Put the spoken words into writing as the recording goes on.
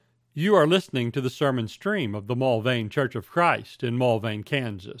You are listening to the sermon stream of the Mulvane Church of Christ in Mulvane,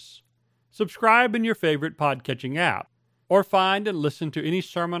 Kansas. Subscribe in your favorite podcatching app, or find and listen to any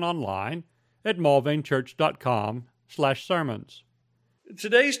sermon online at mulvanechurch.com/sermons.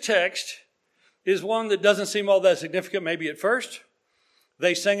 Today's text is one that doesn't seem all that significant maybe at first.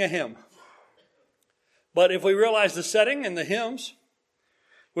 They sang a hymn. But if we realize the setting and the hymns,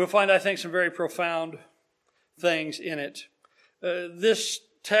 we'll find, I think, some very profound things in it. This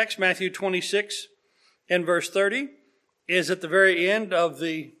text, Matthew 26 and verse 30, is at the very end of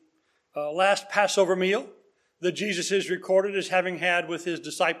the last Passover meal that Jesus is recorded as having had with his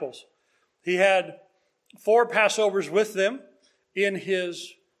disciples. He had 4 Passovers with them in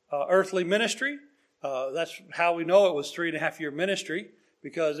his earthly ministry. That's how we know it was 3.5-year ministry,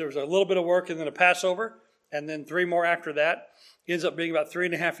 because there was a little bit of work and then a Passover, and then 3 more after that. It ends up being about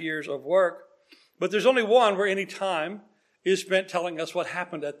 3.5 years of work. But there's only one where any time is spent telling us what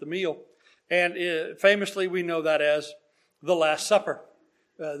happened at the meal. And famously, we know that as the Last Supper.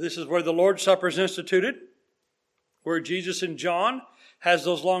 This is where the Lord's Supper is instituted, where Jesus and John has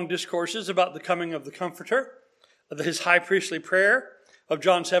those long discourses about the coming of the Comforter, his high priestly prayer of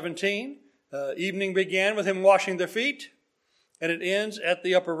John 17. Evening began with him washing their feet, and it ends at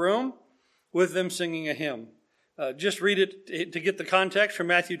the upper room with them singing a hymn. Just read it to get the context from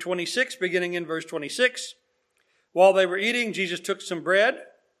Matthew 26, beginning in verse 26. While they were eating, Jesus took some bread,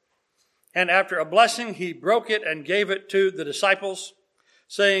 and after a blessing, he broke it and gave it to the disciples,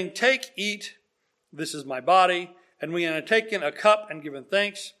 saying, "Take, eat, this is my body." And when he had taken a cup and given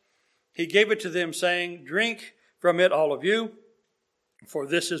thanks, he gave it to them, saying, "Drink from it, all of you, for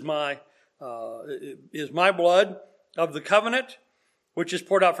this is my blood of the covenant, which is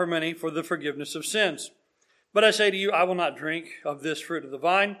poured out for many for the forgiveness of sins. But I say to you, I will not drink of this fruit of the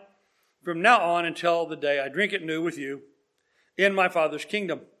vine from now on until the day I drink it new with you in my Father's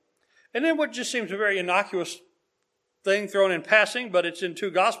kingdom." And then what just seems a very innocuous thing thrown in passing, but it's in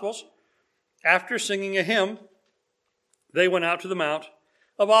 2 Gospels. After singing a hymn, they went out to the Mount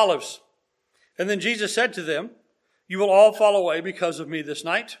of Olives. And then Jesus said to them, "You will all fall away because of me this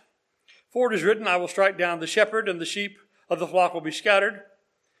night. For it is written, I will strike down the shepherd, and the sheep of the flock will be scattered.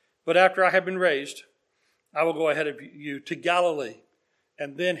 But after I have been raised, I will go ahead of you to Galilee."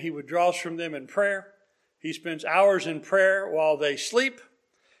 And then he withdraws from them in prayer. He spends hours in prayer while they sleep,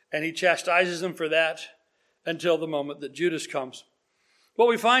 and he chastises them for that until the moment that Judas comes. What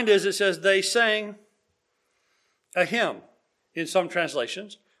we find is it says they sang a hymn in some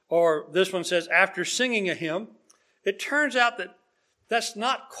translations, or this one says after singing a hymn. It turns out that that's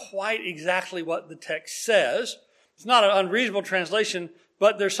not quite exactly what the text says. It's not an unreasonable translation,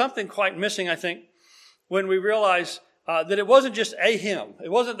 but there's something quite missing, I think, when we realize that it wasn't just a hymn. It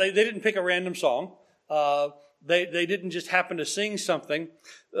wasn't, they didn't pick a random song. They didn't just happen to sing something.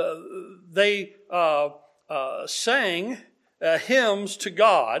 They sang hymns to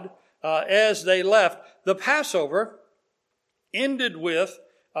God as they left. The Passover ended with,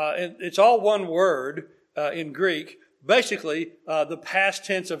 it's all one word in Greek, basically the past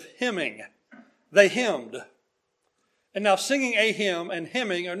tense of hymning. They hymned. And now singing a hymn and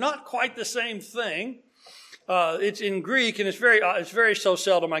hymning are not quite the same thing. It's in Greek, and it's very so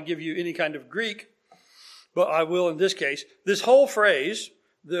seldom I give you any kind of Greek, but I will in this case. This whole phrase,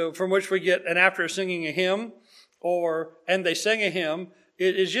 from which we get "and after singing a hymn," or "and they sang a hymn,"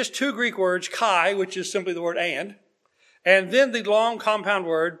 it is just 2 Greek words, kai, which is simply the word "and then the long compound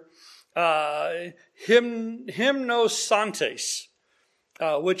word hymnosantes,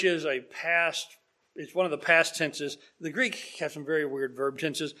 which is a past. It's one of the past tenses. The Greek has some very weird verb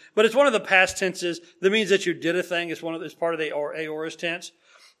tenses, but it's one of the past tenses that means that you did a thing. It's part of the aorist tense.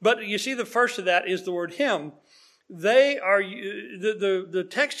 But you see, the first of that is the word hymn. They are the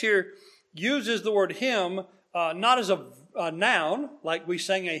text here uses the word hymn not as a noun like we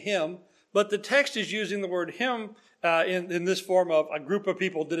sang a hymn, but the text is using the word hymn in this form of a group of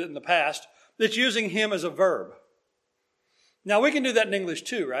people did it in the past. It's using hymn as a verb. Now we can do that in English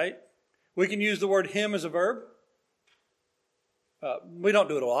too, right? We can use the word hymn as a verb. We don't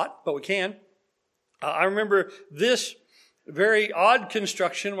do it a lot, but we can. I remember this very odd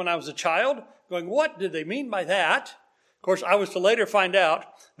construction when I was a child, going, what did they mean by that? Of course, I was to later find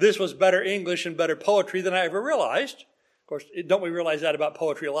out this was better English and better poetry than I ever realized. Of course, don't we realize that about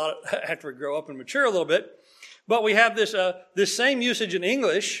poetry a lot after we grow up and mature a little bit? But we have this same usage in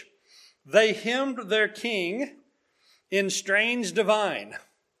English. They hymned their king in strains divine.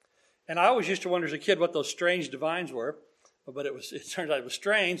 And I always used to wonder as a kid what those strange divines were, but it turns out it was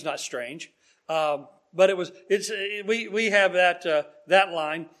strange, not strange. But we have that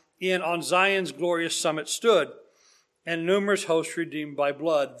line in "On Zion's Glorious Summit Stood." and numerous hosts redeemed by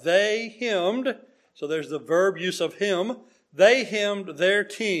blood. They hymned, so there's the verb use of hymn, they hymned their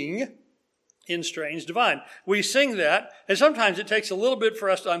king in strains divine. We sing that, and sometimes it takes a little bit for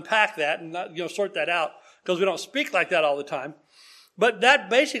us to unpack that and not, sort that out, because we don't speak like that all the time. But that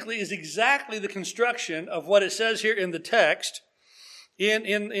basically is exactly the construction of what it says here in the text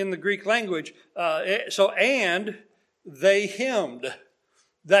in the Greek language. And they hymned.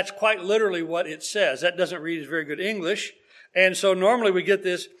 That's quite literally what it says. That doesn't read as very good English. And so normally we get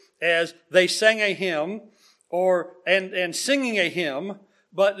this as they sang a hymn and singing a hymn.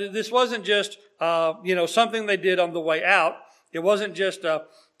 But this wasn't just, something they did on the way out. It wasn't just, a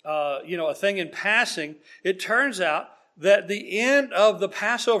thing in passing. It turns out that the end of the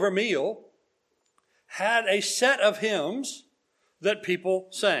Passover meal had a set of hymns that people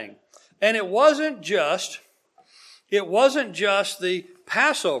sang. And it wasn't just the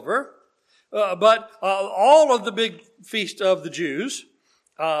Passover, but all of the big feast of the Jews,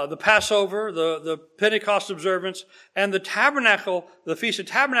 the Passover, the Pentecost observance, and the Feast of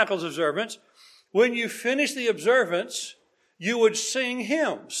Tabernacles observance. When you finish the observance, you would sing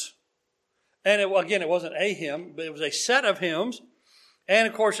hymns. And it wasn't a hymn, but it was a set of hymns. And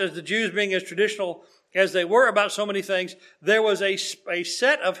of course, as the Jews being as traditional as they were about so many things, there was a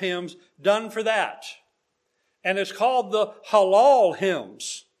set of hymns done for that. And it's called the Halal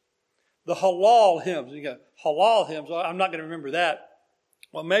hymns. The Halal hymns. You go, Halal hymns, I'm not going to remember that.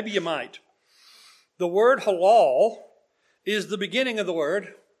 Well, maybe you might. The word halal is the beginning of the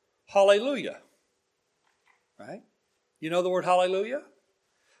word hallelujah. Right? You know the word hallelujah?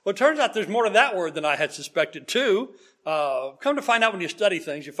 Well, it turns out there's more to that word than I had suspected too. Come to find out when you study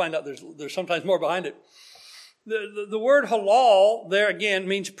things, you find out there's sometimes more behind it. The word halal there again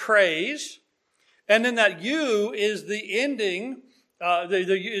means praise. And then that you is the ending.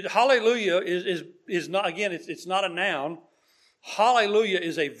 Hallelujah is not, again, it's not a noun. Hallelujah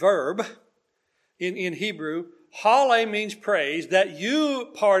is a verb in Hebrew. Hale means praise. That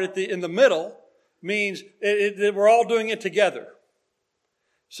you part in the middle means we're all doing it together.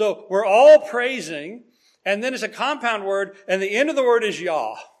 So we're all praising, and then it's a compound word, and the end of the word is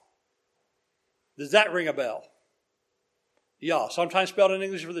Yah. Does that ring a bell? Yah. Sometimes spelled in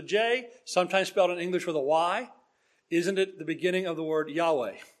English with a J, sometimes spelled in English with a Y. Isn't it the beginning of the word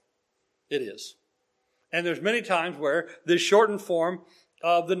Yahweh? It is. And there's many times where this shortened form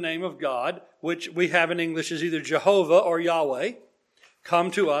of the name of God, which we have in English as either Jehovah or Yahweh,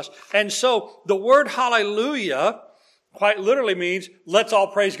 come to us. And so the word hallelujah quite literally means let's all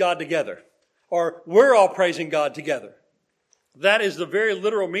praise God together. Or we're all praising God together. That is the very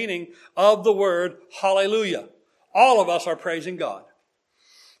literal meaning of the word hallelujah. All of us are praising God.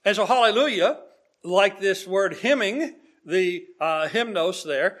 And so hallelujah, like this word hymning, the hymnos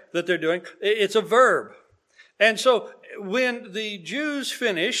there that they're doing, it's a verb. And so when the Jews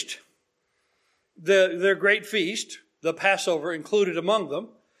finished their great feast, the Passover included among them,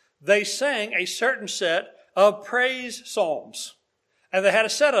 they sang a certain set of praise psalms. And they had a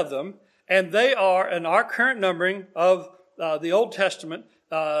set of them, and they are, in our current numbering of the Old Testament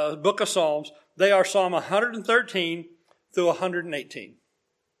book of Psalms, they are Psalm 113 through 118.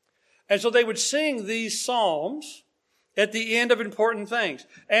 And so they would sing these psalms at the end of important things.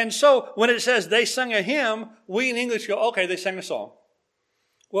 And so when it says they sang a hymn, we in English go, okay, they sang a song.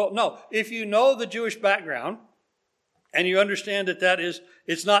 Well, no. If you know the Jewish background, and you understand that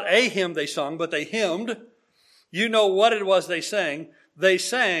it's not a hymn they sung, but they hymned, you know what it was they sang. They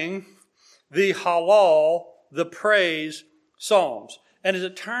sang the halal, the praise psalms. And as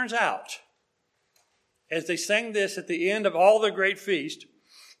it turns out, as they sang this at the end of all their great feast,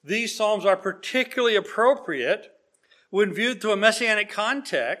 these psalms are particularly appropriate when viewed through a messianic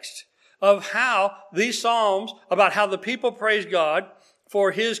context of how these psalms, about how the people praise God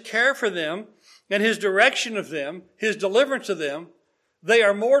for his care for them and his direction of them, his deliverance of them, they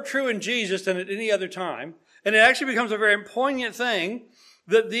are more true in Jesus than at any other time. And it actually becomes a very poignant thing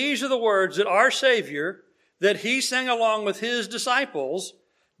that these are the words that our Savior, that he sang along with his disciples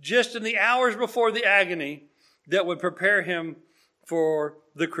just in the hours before the agony that would prepare him for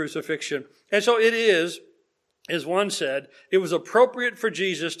the crucifixion. And so it is, as one said, it was appropriate for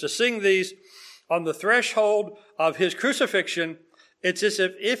Jesus to sing these on the threshold of his crucifixion. It's as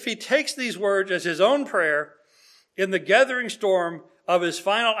if he takes these words as his own prayer in the gathering storm of his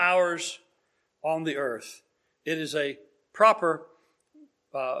final hours on the earth. It is a proper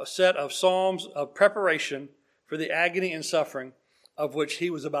set of psalms of preparation for the agony and suffering of which he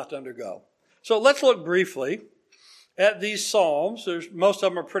was about to undergo. So let's look briefly at these psalms. Most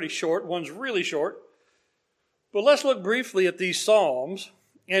of them are pretty short. One's really short. But let's look briefly at these psalms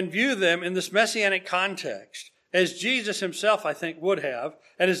and view them in this messianic context as Jesus himself, I think, would have,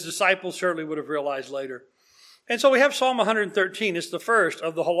 and his disciples certainly would have realized later. And so we have Psalm 113. It's the first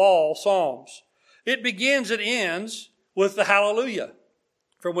of the Halal Psalms. It begins and ends with the Hallelujah,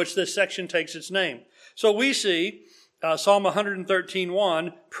 from which this section takes its name. So we see Psalm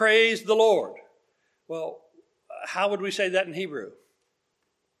 113:1, praise the Lord. Well, how would we say that in Hebrew?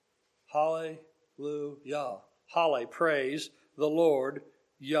 Hallelujah. Halle, praise the Lord,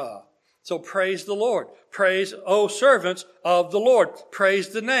 Yah. So praise the Lord. Praise, O servants of the Lord. Praise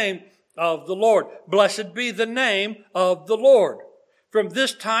the name of the Lord. Blessed be the name of the Lord. From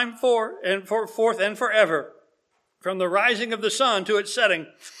this time forth and forever, from the rising of the sun to its setting,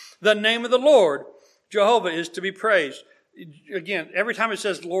 the name of the Lord, Jehovah, is to be praised. Again, every time it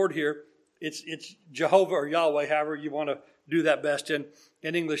says Lord here, it's Jehovah or Yahweh, however you want to do that best in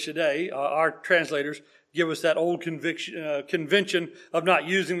English today. Our translators give us that old convention of not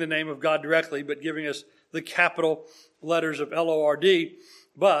using the name of God directly, but giving us the capital letters of Lord.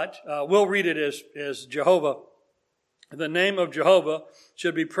 But we'll read it as Jehovah. The name of Jehovah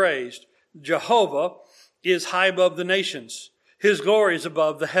should be praised. Jehovah is high above the nations. His glory is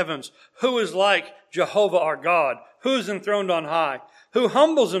above the heavens. Who is like Jehovah our God? Who is enthroned on high? Who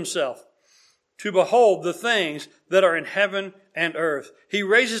humbles himself to behold the things that are in heaven and earth? He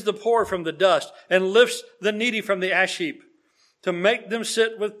raises the poor from the dust and lifts the needy from the ash heap to make them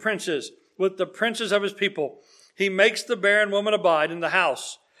sit with princes, with the princes of his people. He makes the barren woman abide in the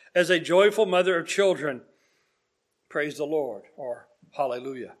house as a joyful mother of children. Praise the Lord, or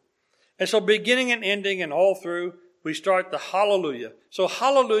hallelujah. And so beginning and ending and all through, we start the hallelujah. So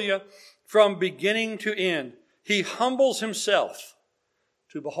hallelujah from beginning to end. He humbles himself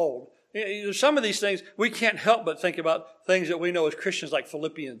to behold. Some of these things, we can't help but think about things that we know as Christians, like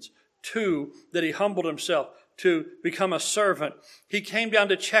Philippians 2, that he humbled himself to become a servant. He came down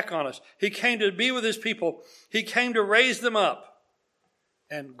to check on us. He came to be with his people. He came to raise them up.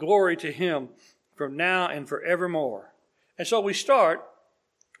 And glory to him from now and forevermore. And so we start,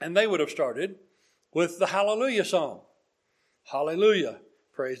 and they would have started, with the Hallelujah Psalm. Hallelujah.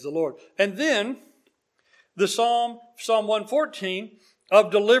 Praise the Lord. And then the Psalm 114, of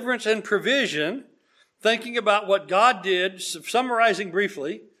deliverance and provision, thinking about what God did, summarizing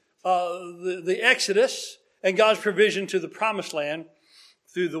briefly the Exodus and God's provision to the promised land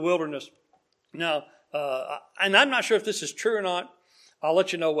through the wilderness. Now, and I'm not sure if this is true or not. I'll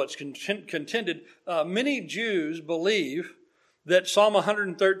let you know what's contended. Many Jews believe that Psalm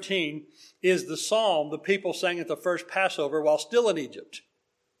 113 is the psalm the people sang at the first Passover while still in Egypt.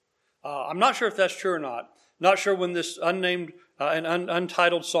 I'm not sure if that's true or not. Not sure when this unnamed and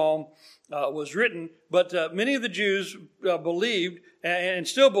untitled psalm was written, but many of the Jews believed and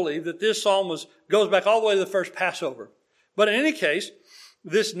still believe that this psalm goes back all the way to the first Passover. But in any case,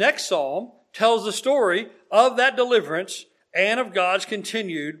 this next psalm tells the story of that deliverance and of God's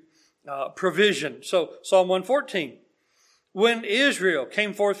continued provision. So Psalm 114, when Israel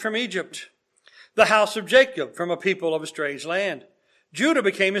came forth from Egypt, the house of Jacob from a people of a strange land, Judah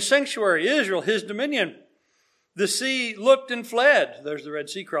became his sanctuary, Israel his dominion. The sea looked and fled. There's the Red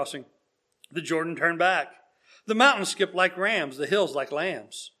Sea crossing. The Jordan turned back. The mountains skipped like rams, the hills like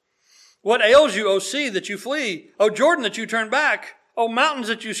lambs. What ails you, O sea, that you flee? O Jordan, that you turn back? O mountains,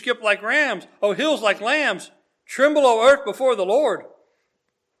 that you skip like rams? O hills like lambs? Tremble, O earth, before the Lord,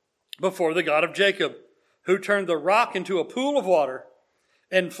 before the God of Jacob, who turned the rock into a pool of water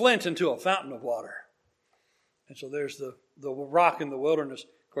and flint into a fountain of water. And so there's the rock in the wilderness.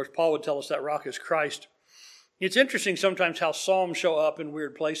 Of course, Paul would tell us that rock is Christ. It's interesting sometimes how psalms show up in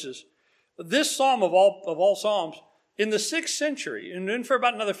weird places. This psalm of all psalms, in the 6th century, and then for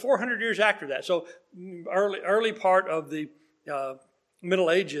about another 400 years after that, so early part of the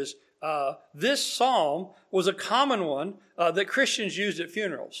Middle Ages, this psalm was a common one that Christians used at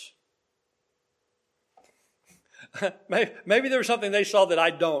funerals. Maybe there was something they saw that I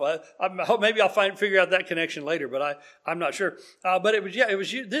don't. I hope maybe I'll figure out that connection later, but I'm not sure. But it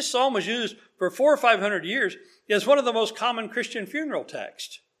was this psalm was used for 400 or 500 years as one of the most common Christian funeral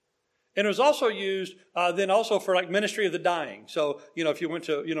texts. And it was also used then also for like ministry of the dying. So, if you went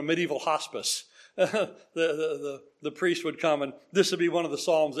to, medieval hospice, the priest would come and this would be one of the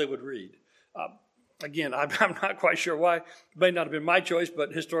psalms they would read. Again, I'm not quite sure why. It may not have been my choice,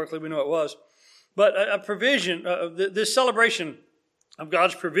 but historically we know it was. But a provision, this celebration of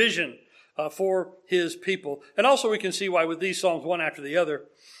God's provision for his people. And also we can see why with these psalms, one after the other,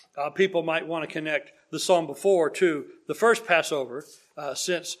 people might want to connect the psalm before to the first Passover,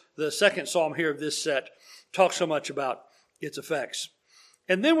 since the second psalm here of this set talks so much about its effects.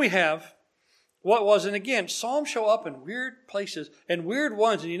 And then we have what was, and again, psalms show up in weird places and weird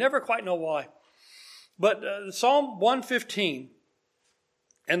ones, and you never quite know why. But Psalm 115,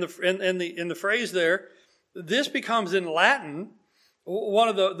 and the phrase there, this becomes in Latin one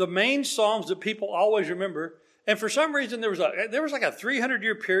of the main psalms that people always remember. And for some reason, there was like a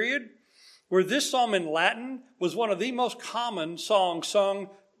 300-year period where this psalm in Latin was one of the most common songs sung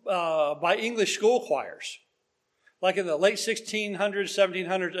by English school choirs, like in the late 1600s,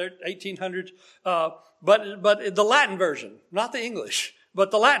 1700s, 1800s. But the Latin version, not the English,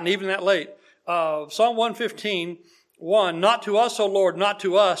 but the Latin, even that late. Psalm 115, 1, not to us, O Lord, not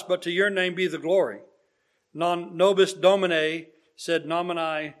to us, but to your name be the glory. Non nobis Domine, sed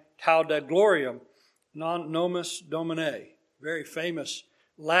nomini taude gloriam. Non nomis Domine. Very famous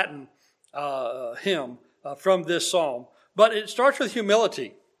Latin hymn from this psalm. But it starts with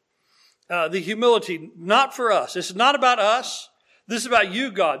humility. The humility, not for us. This is not about us. This is about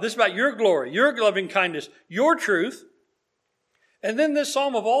you, God. This is about your glory, your loving kindness, your truth. And then this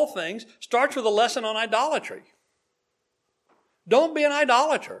psalm of all things starts with a lesson on idolatry. Don't be an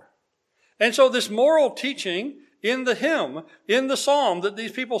idolater. And so this moral teaching in the hymn, in the psalm that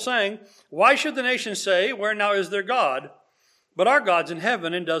these people sang, why should the nations say, where now is their God? But our God's in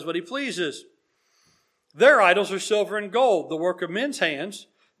heaven and does what he pleases. Their idols are silver and gold, the work of men's hands.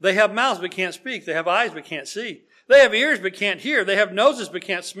 They have mouths but can't speak. They have eyes but can't see. They have ears but can't hear. They have noses but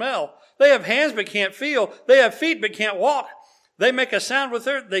can't smell. They have hands but can't feel. They have feet but can't walk. They make a sound with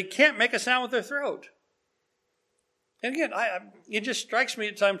they can't make a sound with their throat. And again, it just strikes me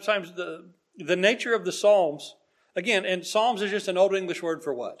at times the nature of the Psalms. Again, and Psalms is just an old English word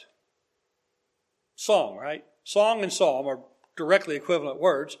for what? Song, right? Song and psalm are directly equivalent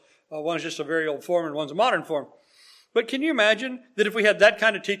words. One's just a very old form and one's a modern form. But can you imagine that if we had that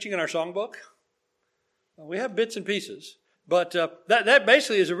kind of teaching in our songbook? We have bits and pieces. But that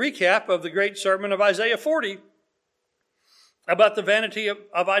basically is a recap of the great sermon of Isaiah 40 about the vanity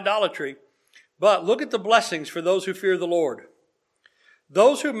of idolatry. But look at the blessings for those who fear the Lord.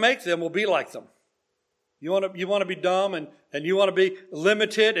 Those who make them will be like them. You want to be dumb and you want to be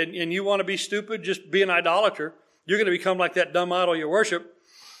limited and you want to be stupid, just be an idolater. You're going to become like that dumb idol you worship.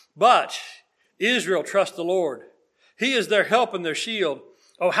 But Israel, trust the Lord. He is their help and their shield.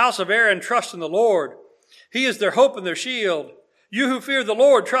 O house of Aaron, trust in the Lord. He is their hope and their shield. You who fear the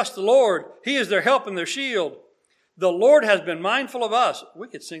Lord, trust the Lord. He is their help and their shield. The Lord has been mindful of us. We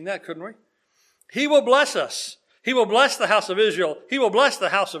could sing that, couldn't we? He will bless us. He will bless the house of Israel. He will bless the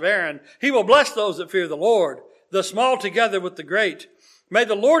house of Aaron. He will bless those that fear the Lord, the small together with the great. May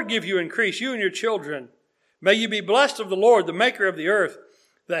the Lord give you increase, you and your children. May you be blessed of the Lord, the maker of the earth.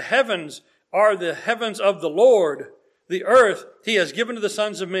 The heavens are the heavens of the Lord. The earth he has given to the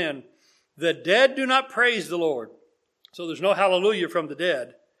sons of men. The dead do not praise the Lord. So there's no hallelujah from the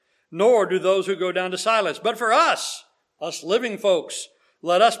dead, nor do those who go down to silence. But for us living folks,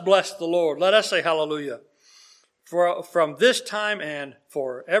 let us bless the Lord. Let us say hallelujah. For from this time and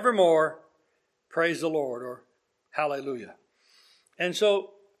forevermore, praise the Lord, or hallelujah. And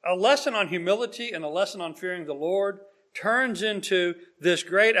so a lesson on humility and a lesson on fearing the Lord turns into this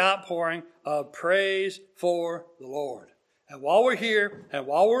great outpouring of praise for the Lord. And while we're here and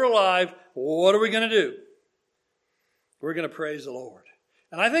while we're alive, what are we going to do? We're going to praise the Lord.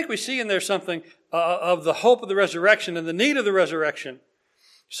 And I think we see in there something of the hope of the resurrection and the need of the resurrection,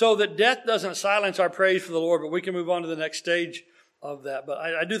 so that death doesn't silence our praise for the Lord, but we can move on to the next stage of that. But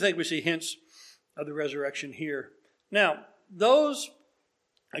I do think we see hints of the resurrection here. Now, those,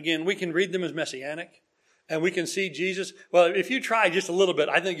 again, we can read them as messianic, and we can see Jesus. Well, if you try just a little bit,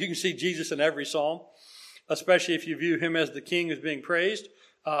 I think you can see Jesus in every psalm, especially if you view him as the king who's being praised.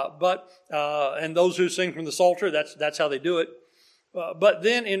 And those who sing from the Psalter, that's how they do it. But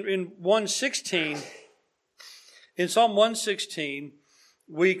then in 116, in Psalm 116,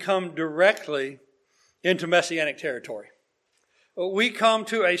 we come directly into messianic territory. We come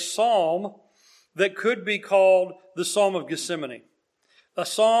to a psalm that could be called the Psalm of Gethsemane, a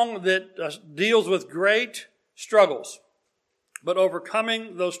song that deals with great struggles, but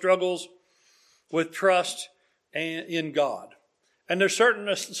overcoming those struggles with trust in God. And there's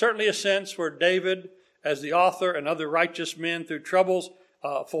certainly a sense where David, as the author, and other righteous men through troubles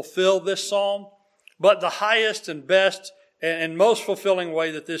fulfill this psalm. But the highest and best and most fulfilling way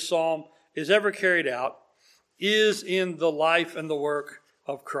that this psalm is ever carried out is in the life and the work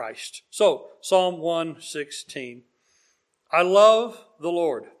of Christ. So, Psalm 116. I love the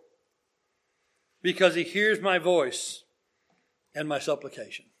Lord because he hears my voice and my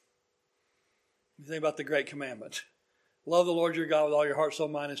supplication. You think about the great commandment. Love the Lord your God with all your heart, soul,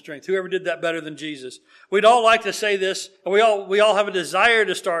 mind, and strength. Whoever did that better than Jesus? We'd all like to say this, and we all have a desire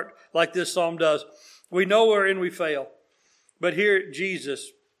to start like this psalm does. We know wherein we fail. But here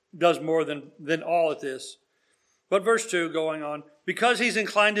Jesus does more than all at this. But verse 2 going on, because he's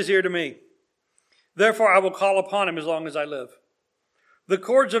inclined his ear to me, therefore I will call upon him as long as I live. The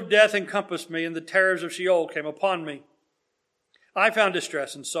cords of death encompassed me, and the terrors of Sheol came upon me. I found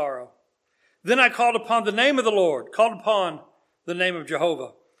distress and sorrow. Then I called upon the name of the Lord, called upon the name of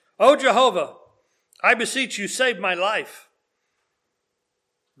Jehovah. O Jehovah, I beseech you, save my life.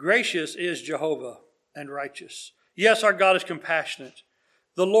 Gracious is Jehovah and righteous. Yes, our God is compassionate.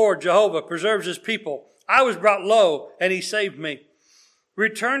 The Lord, Jehovah, preserves his people. I was brought low, and he saved me.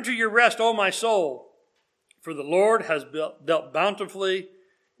 Return to your rest, O my soul, for the Lord has dealt bountifully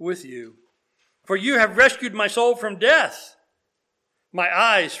with you. For you have rescued my soul from death, my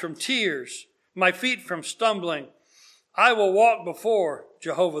eyes from tears, my feet from stumbling. I will walk before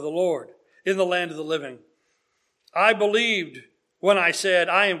Jehovah the Lord in the land of the living. I believed when I said,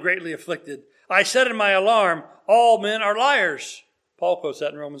 I am greatly afflicted. I said in my alarm, all men are liars. Paul quotes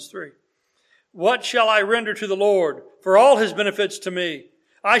that in Romans 3. What shall I render to the Lord for all his benefits to me?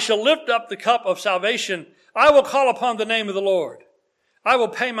 I shall lift up the cup of salvation. I will call upon the name of the Lord. I will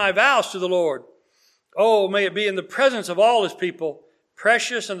pay my vows to the Lord. Oh, may it be in the presence of all his people.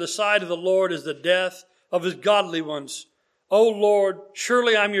 Precious in the sight of the Lord is the death of his godly ones. O Lord,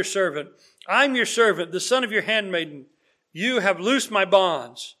 surely I'm your servant. I'm your servant, the son of your handmaiden. You have loosed my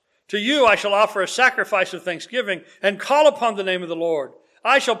bonds. To you I shall offer a sacrifice of thanksgiving and call upon the name of the Lord.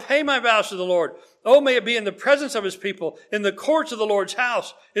 I shall pay my vows to the Lord. Oh, may it be in the presence of his people, in the courts of the Lord's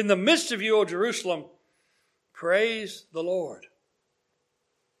house, in the midst of you, O Jerusalem. Praise the Lord.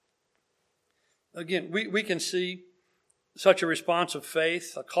 Again, we can see such a response of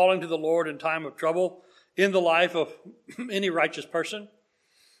faith, a calling to the Lord in time of trouble in the life of any righteous person.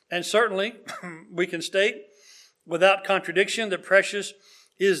 And certainly, we can state without contradiction that precious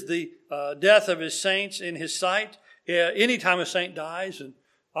is the death of his saints in his sight. Any time a saint dies, and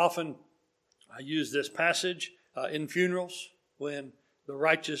often I use this passage in funerals when the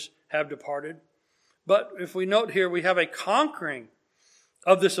righteous have departed. But if we note here, we have a conquering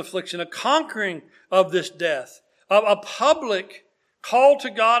of this affliction, a conquering of this death, a public call to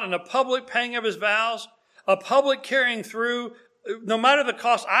God and a public paying of his vows, a public carrying through, no matter the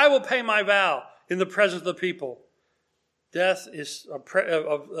cost, I will pay my vow in the presence of the people. Death is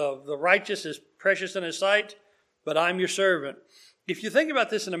of the righteous is precious in his sight, but I'm your servant. If you think about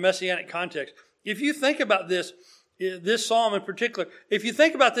this in a messianic context, if you think about this psalm in particular, if you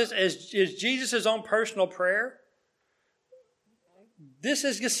think about this as Jesus' own personal prayer, this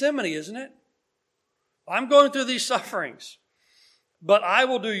is Gethsemane, isn't it? I'm going through these sufferings, but I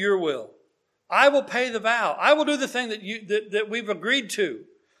will do your will. I will pay the vow. I will do the thing that we've agreed to.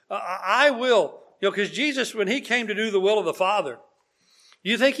 I will. Because Jesus, when he came to do the will of the Father,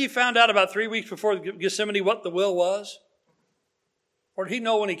 you think he found out about 3 weeks before Gethsemane what the will was? Or did he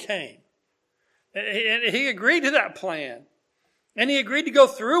know when he came? And he agreed to that plan. And he agreed to go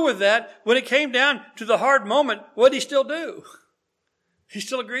through with that. When it came down to the hard moment, what did he still do? He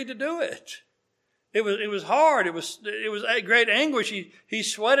still agreed to do it. It was hard. It was a great anguish. He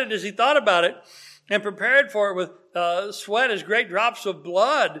sweated as he thought about it and prepared for it with sweat as great drops of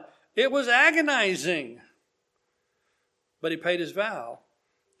blood. It was agonizing. But he paid his vow.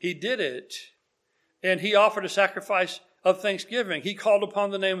 He did it. And he offered a sacrifice of thanksgiving. He called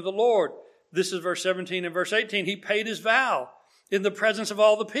upon the name of the Lord. This is verse 17 and verse 18. He paid his vow in the presence of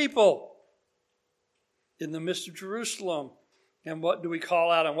all the people, in the midst of Jerusalem. And what do we call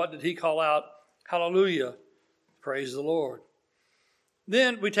out? And what did he call out? Hallelujah. Praise the Lord.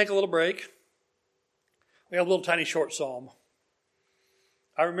 Then we take a little break. We have a little tiny short psalm.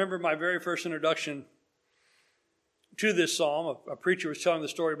 I remember my very first introduction to this psalm. A preacher was telling the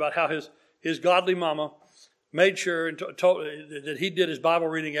story about how his godly mama made sure and told that he did his Bible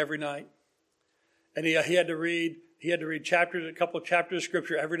reading every night. And he had to read a couple of chapters of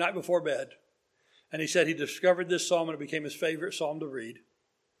Scripture every night before bed. And he said he discovered this psalm and it became his favorite psalm to read,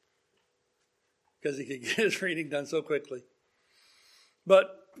 because he could get his reading done so quickly. But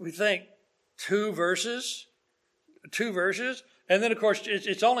we think two verses, and then of course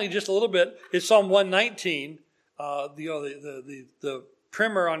it's only just a little bit. It's Psalm 119, the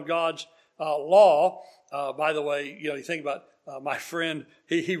primer on God's law. By the way, you think about my friend.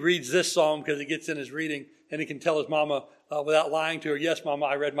 He reads this psalm because he gets in his reading and he can tell his mama without lying to her, "Yes, Mama,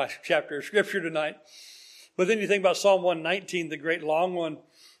 I read my chapter of Scripture tonight." But then you think about Psalm 119, the great long one,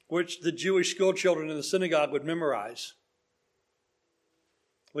 which the Jewish school children in the synagogue would memorize.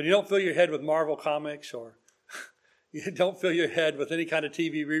 When you don't fill your head with Marvel comics, or you don't fill your head with any kind of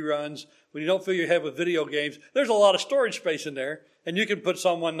TV reruns, when you don't fill your head with video games, there's a lot of storage space in there, and you can put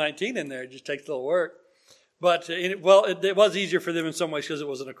Psalm 119 in there. It just takes a little work. But, it was easier for them in some ways because it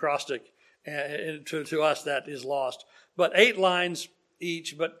was an acrostic. And to us, that is lost. But 8 lines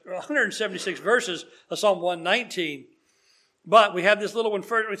each, but 176 verses of Psalm 119. But we have this little one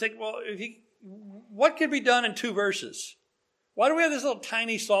first. We think, well, what could be done in 2 verses? Why do we have this little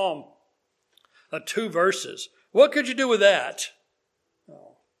tiny psalm of 2 verses? What could you do with that?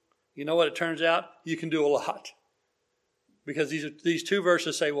 Oh, you know what it turns out? You can do a lot. Because these 2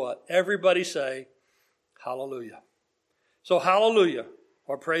 verses say what? Everybody say, hallelujah. So hallelujah,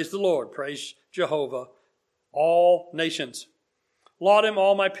 or praise the Lord, praise Jehovah, all nations. Laud him,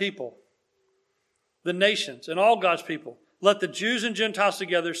 all my people. The nations and all God's people. Let the Jews and Gentiles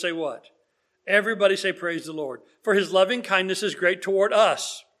together say what? Everybody say praise the Lord. For his loving kindness is great toward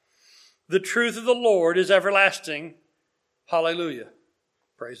us. The truth of the Lord is everlasting. Hallelujah.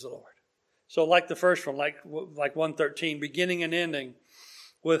 Praise the Lord. So like the first one, like 113, beginning and ending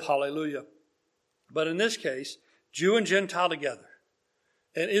with hallelujah. But in this case, Jew and Gentile together.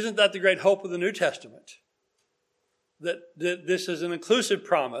 And isn't that the great hope of the New Testament? That this is an inclusive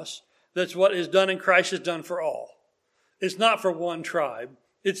promise. That's what is done in Christ is done for all. It's not for one tribe.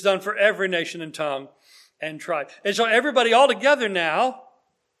 It's done for every nation and tongue and tribe. And so everybody all together now,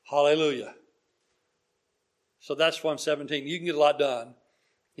 hallelujah. So that's 117. You can get a lot done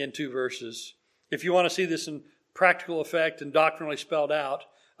in 2 verses. If you want to see this in practical effect and doctrinally spelled out,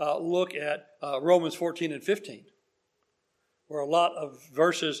 look at Romans 14 and 15, where a lot of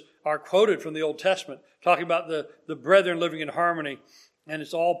verses are quoted from the Old Testament, talking about the brethren living in harmony, and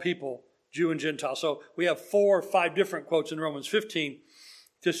it's all people, Jew and Gentile. So we have 4 or 5 different quotes in Romans 15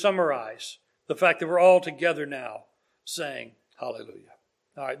 to summarize the fact that we're all together now saying hallelujah.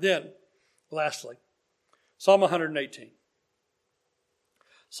 All right, then, lastly, Psalm 118.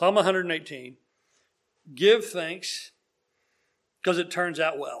 Psalm 118, give thanks because it turns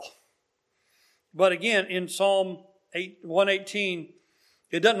out well. But again, in Psalm 118,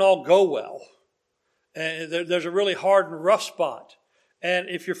 it doesn't all go well. And there's a really hard and rough spot. And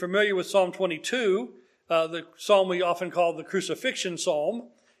if you're familiar with Psalm 22, the psalm we often call the crucifixion psalm,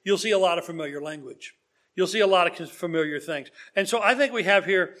 you'll see a lot of familiar language. You'll see a lot of familiar things. And so I think we have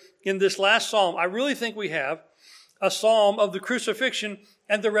here in this last psalm, I really think we have a psalm of the crucifixion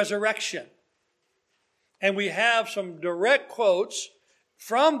and the resurrection. And we have some direct quotes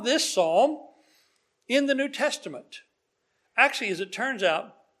from this psalm in the New Testament. Actually, as it turns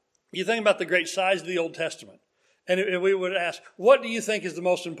out, you think about the great size of the Old Testament. And we would ask, what do you think is the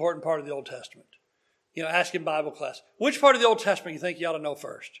most important part of the Old Testament? You know, ask in Bible class. Which part of the Old Testament you think you ought to know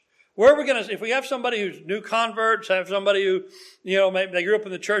first? Where are we going to, if we have somebody who's new converts, have somebody who, you know, maybe they grew up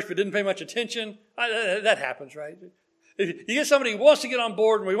in the church but didn't pay much attention, that happens, right? If you get somebody who wants to get on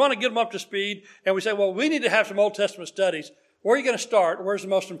board and we want to get them up to speed and we say, well, we need to have some Old Testament studies, where are you going to start? Where's the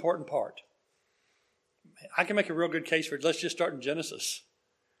most important part? I can make a real good case for it. Let's just start in Genesis.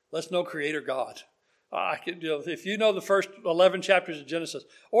 Let's know Creator God. If you know the first 11 chapters of Genesis,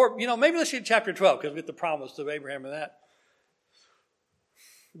 or, you know, maybe let's get chapter 12 because we get the promise of Abraham and that.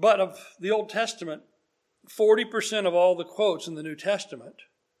 But of the Old Testament, 40% of all the quotes in the New Testament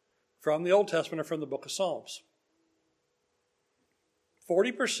from the Old Testament are from the book of Psalms.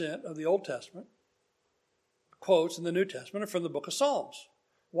 40% of the Old Testament quotes in the New Testament are from the book of Psalms.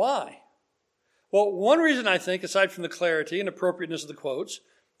 Why? Well, one reason I think, aside from the clarity and appropriateness of the quotes,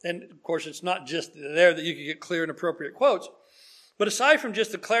 and of course it's not just there that you can get clear and appropriate quotes, but aside from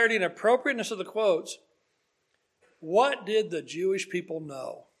just the clarity and appropriateness of the quotes, what did the Jewish people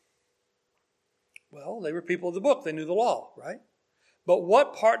know? Well, they were people of the book. They knew the law, right? But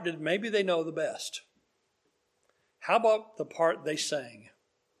what part did maybe they know the best? How about the part they sang?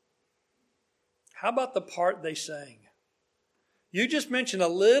 How about the part they sang? You just mentioned a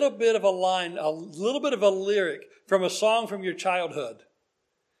little bit of a line, a little bit of a lyric from a song from your childhood.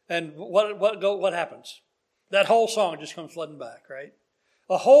 And what happens? That whole song just comes flooding back, right?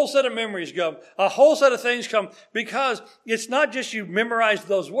 A whole set of memories come. A whole set of things come because it's not just you memorize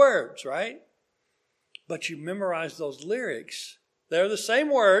those words, right? But you memorize those lyrics. They're the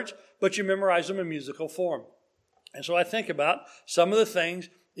same words, but you memorize them in musical form. And so I think about some of the things,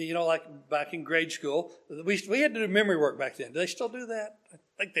 you know, like back in grade school, we had to do memory work back then. Do they still do that?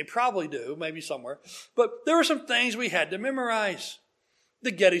 I think they probably do, maybe somewhere. But there were some things we had to memorize.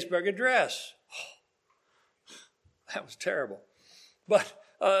 The Gettysburg Address. Oh, that was terrible. But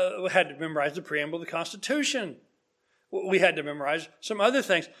we had to memorize the preamble of the Constitution. We had to memorize some other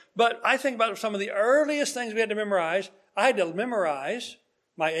things. But I think about some of the earliest things we had to memorize. I had to memorize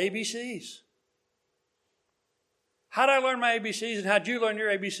my ABCs. How did I learn my ABCs and how did you learn your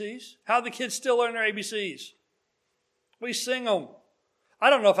ABCs? How do the kids still learn their ABCs? We sing them. I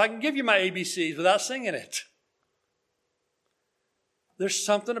don't know if I can give you my ABCs without singing it. There's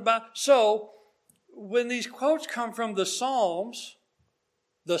something about, so when these quotes come from the Psalms,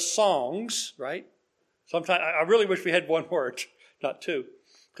 the songs, right? Sometimes I really wish we had one word, not two,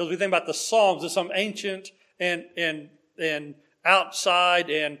 because we think about the Psalms as some ancient and outside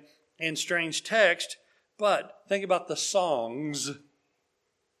and strange text. But think about the songs,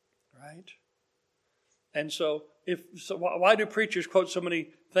 right? And so, why do preachers quote so many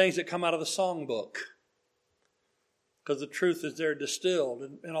things that come out of the songbook? Because the truth is there distilled,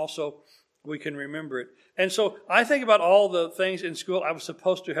 and also we can remember it. And so I think about all the things in school I was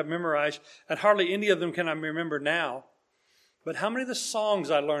supposed to have memorized, and hardly any of them can I remember now. But how many of the songs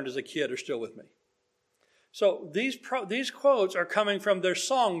I learned as a kid are still with me? So these quotes are coming from their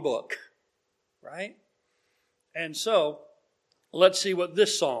songbook, right? And so let's see what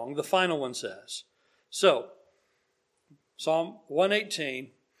this song, the final one, says. So, Psalm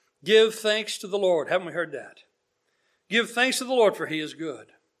 118, give thanks to the Lord. Haven't we heard that? Give thanks to the Lord, for he is good.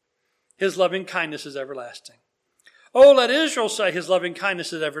 His loving kindness is everlasting. Oh, let Israel say his loving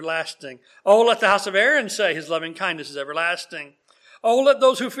kindness is everlasting. Oh, let the house of Aaron say his loving kindness is everlasting. Oh, let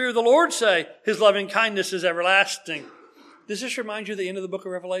those who fear the Lord say his loving kindness is everlasting. Does this remind you of the end of the book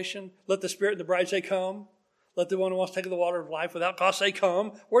of Revelation? Let the Spirit and the bride say, come. Let the one who wants to take the water of life without cost say,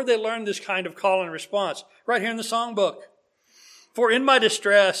 come. Where'd they learn this kind of call and response? Right here in the songbook. For in my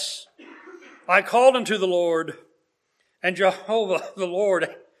distress, I called unto the Lord, and Jehovah, the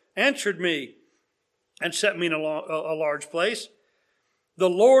Lord, answered me and set me in a large place. The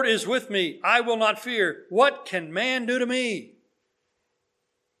Lord is with me. I will not fear. What can man do to me?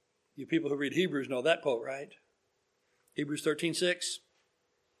 You people who read Hebrews know that quote, right? Hebrews 13:6.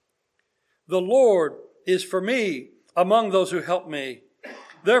 The Lord is for me among those who help me.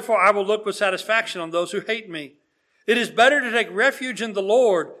 Therefore I will look with satisfaction on those who hate me. It is better to take refuge in the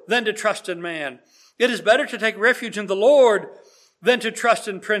Lord than to trust in man. It is better to take refuge in the Lord than to trust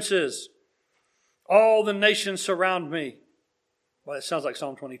in princes. All the nations surround me. Well, it sounds like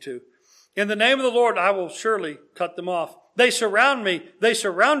Psalm 22. In the name of the Lord, I will surely cut them off. They surround me. They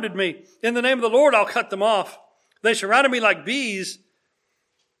surrounded me. In the name of the Lord, I'll cut them off. They surrounded me like bees.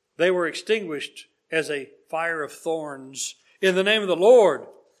 They were extinguished as a fire of thorns. In the name of the Lord,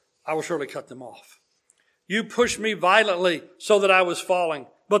 I will surely cut them off. You pushed me violently so that I was falling,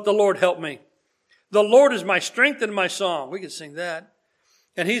 but the Lord helped me. The Lord is my strength and my song. We could sing that.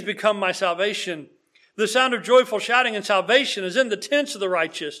 And he's become my salvation. The sound of joyful shouting and salvation is in the tents of the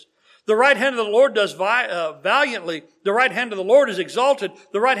righteous. The right hand of the Lord does valiantly. The right hand of the Lord is exalted.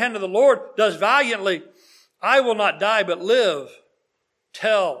 The right hand of the Lord does valiantly. I will not die, but live.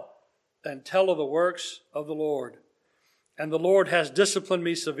 Tell of the works of the Lord. And the Lord has disciplined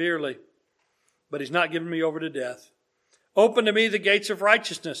me severely, but he's not given me over to death. Open to me the gates of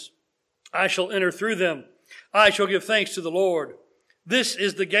righteousness. I shall enter through them. I shall give thanks to the Lord. This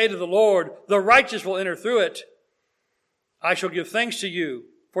is the gate of the Lord. The righteous will enter through it. I shall give thanks to you,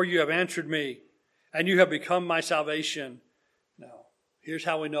 for you have answered me, and you have become my salvation. Now, here's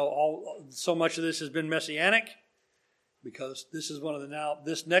how we know so much of this has been messianic, because this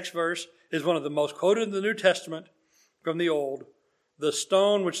next verse is one of the most quoted in the New Testament from the Old. The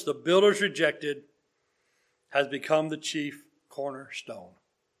stone which the builders rejected has become the chief cornerstone.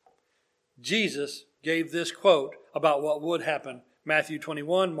 Jesus gave this quote about what would happen. Matthew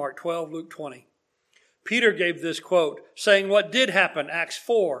 21, Mark 12, Luke 20. Peter gave this quote saying what did happen, Acts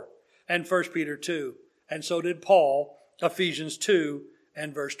 4 and 1 Peter 2. And so did Paul, Ephesians 2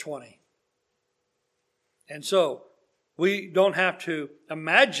 and verse 20. And so we don't have to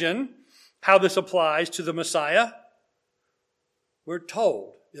imagine how this applies to the Messiah. We're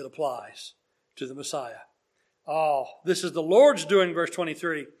told it applies to the Messiah. Oh, this is the Lord's doing, verse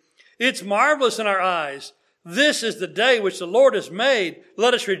 23. It's marvelous in our eyes. This is the day which the Lord has made.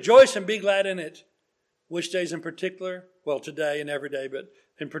 Let us rejoice and be glad in it. Which days in particular? Well, today and every day, but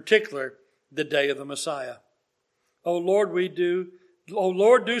in particular, the day of the Messiah. O Lord,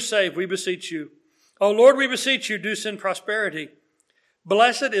 do save, we beseech you. O Lord, we beseech you, do send prosperity.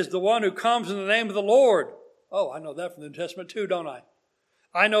 Blessed is the one who comes in the name of the Lord. Oh, I know that from the New Testament too, don't I?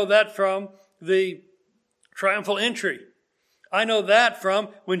 I know that from the triumphal entry. I know that from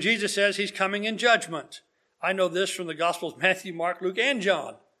when Jesus says he's coming in judgment. I know this from the Gospels, Matthew, Mark, Luke, and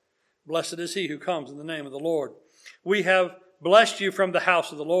John. Blessed is he who comes in the name of the Lord. We have blessed you from the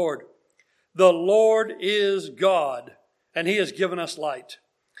house of the Lord. The Lord is God, and he has given us light.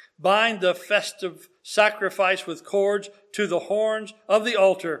 Bind the festive sacrifice with cords to the horns of the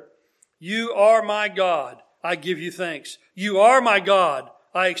altar. You are my God. I give you thanks. You are my God.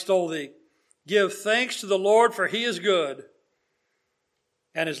 I extol thee. Give thanks to the Lord, for he is good,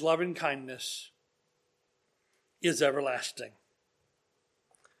 and his loving kindness is everlasting.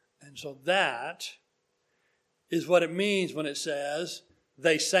 And so that is what it means when it says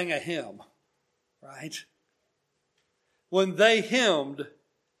they sang a hymn, right? When they hymned,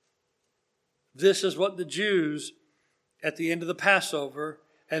 this is what the Jews at the end of the Passover,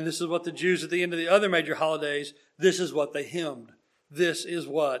 and this is what the Jews at the end of the other major holidays, this is what they hymned. This is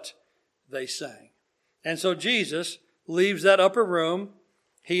what they sang. And so Jesus leaves that upper room,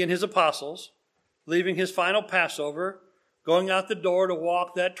 he and his apostles, leaving his final Passover, going out the door to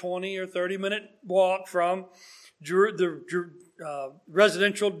walk that 20 or 30-minute walk from the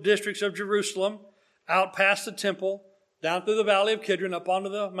residential districts of Jerusalem, out past the temple, down through the valley of Kidron, up onto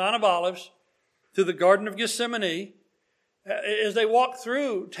the Mount of Olives, through the Garden of Gethsemane. As they walked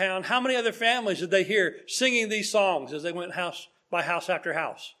through town, how many other families did they hear singing these songs as they went house by house after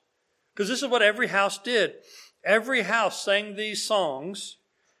house? Because this is what every house did. Every house sang these songs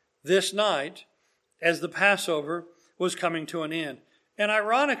this night as the Passover was coming to an end. And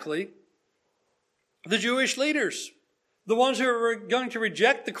ironically, the Jewish leaders, the ones who were going to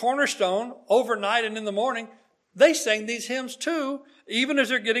reject the cornerstone overnight and in the morning, they sang these hymns too, even as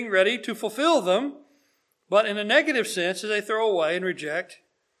they're getting ready to fulfill them, but in a negative sense as they throw away and reject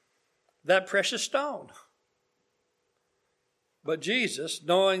that precious stone. But Jesus,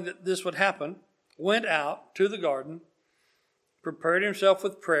 knowing that this would happen, went out to the garden, prepared himself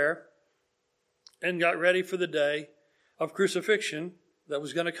with prayer, and got ready for the day of crucifixion that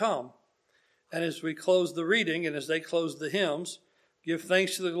was going to come. And as we close the reading and as they close the hymns, give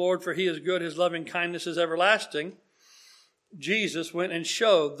thanks to the Lord for he is good, his loving kindness is everlasting. Jesus went and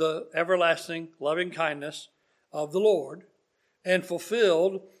showed the everlasting loving kindness of the Lord and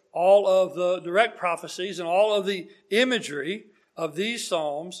fulfilled all of the direct prophecies and all of the imagery of these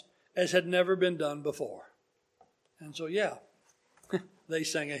psalms as had never been done before. And so, yeah, they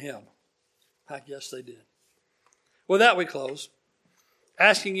sang a hymn. I guess they did. With that, we close.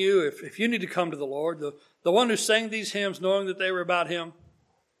 Asking you if you need to come to the Lord, the one who sang these hymns knowing that they were about him,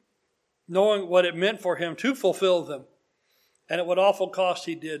 knowing what it meant for him to fulfill them, and at what awful cost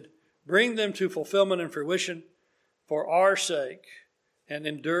he did bring them to fulfillment and fruition for our sake and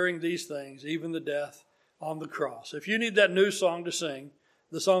enduring these things, even the death on the cross. If you need that new song to sing,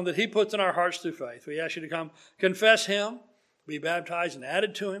 the song that he puts in our hearts through faith, we ask you to come confess him, be baptized and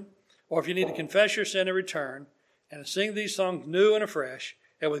added to him, or if you need to confess your sin and return and sing these songs new and afresh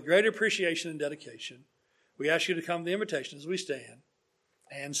and with great appreciation and dedication, we ask you to come to the invitation as we stand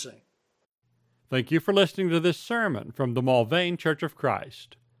and sing. Thank you for listening to this sermon from the Mulvane Church of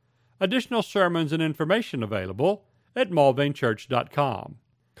Christ. Additional sermons and information available at mulvanechurch.com.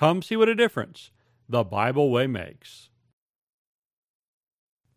 Come see what a difference the Bible way makes.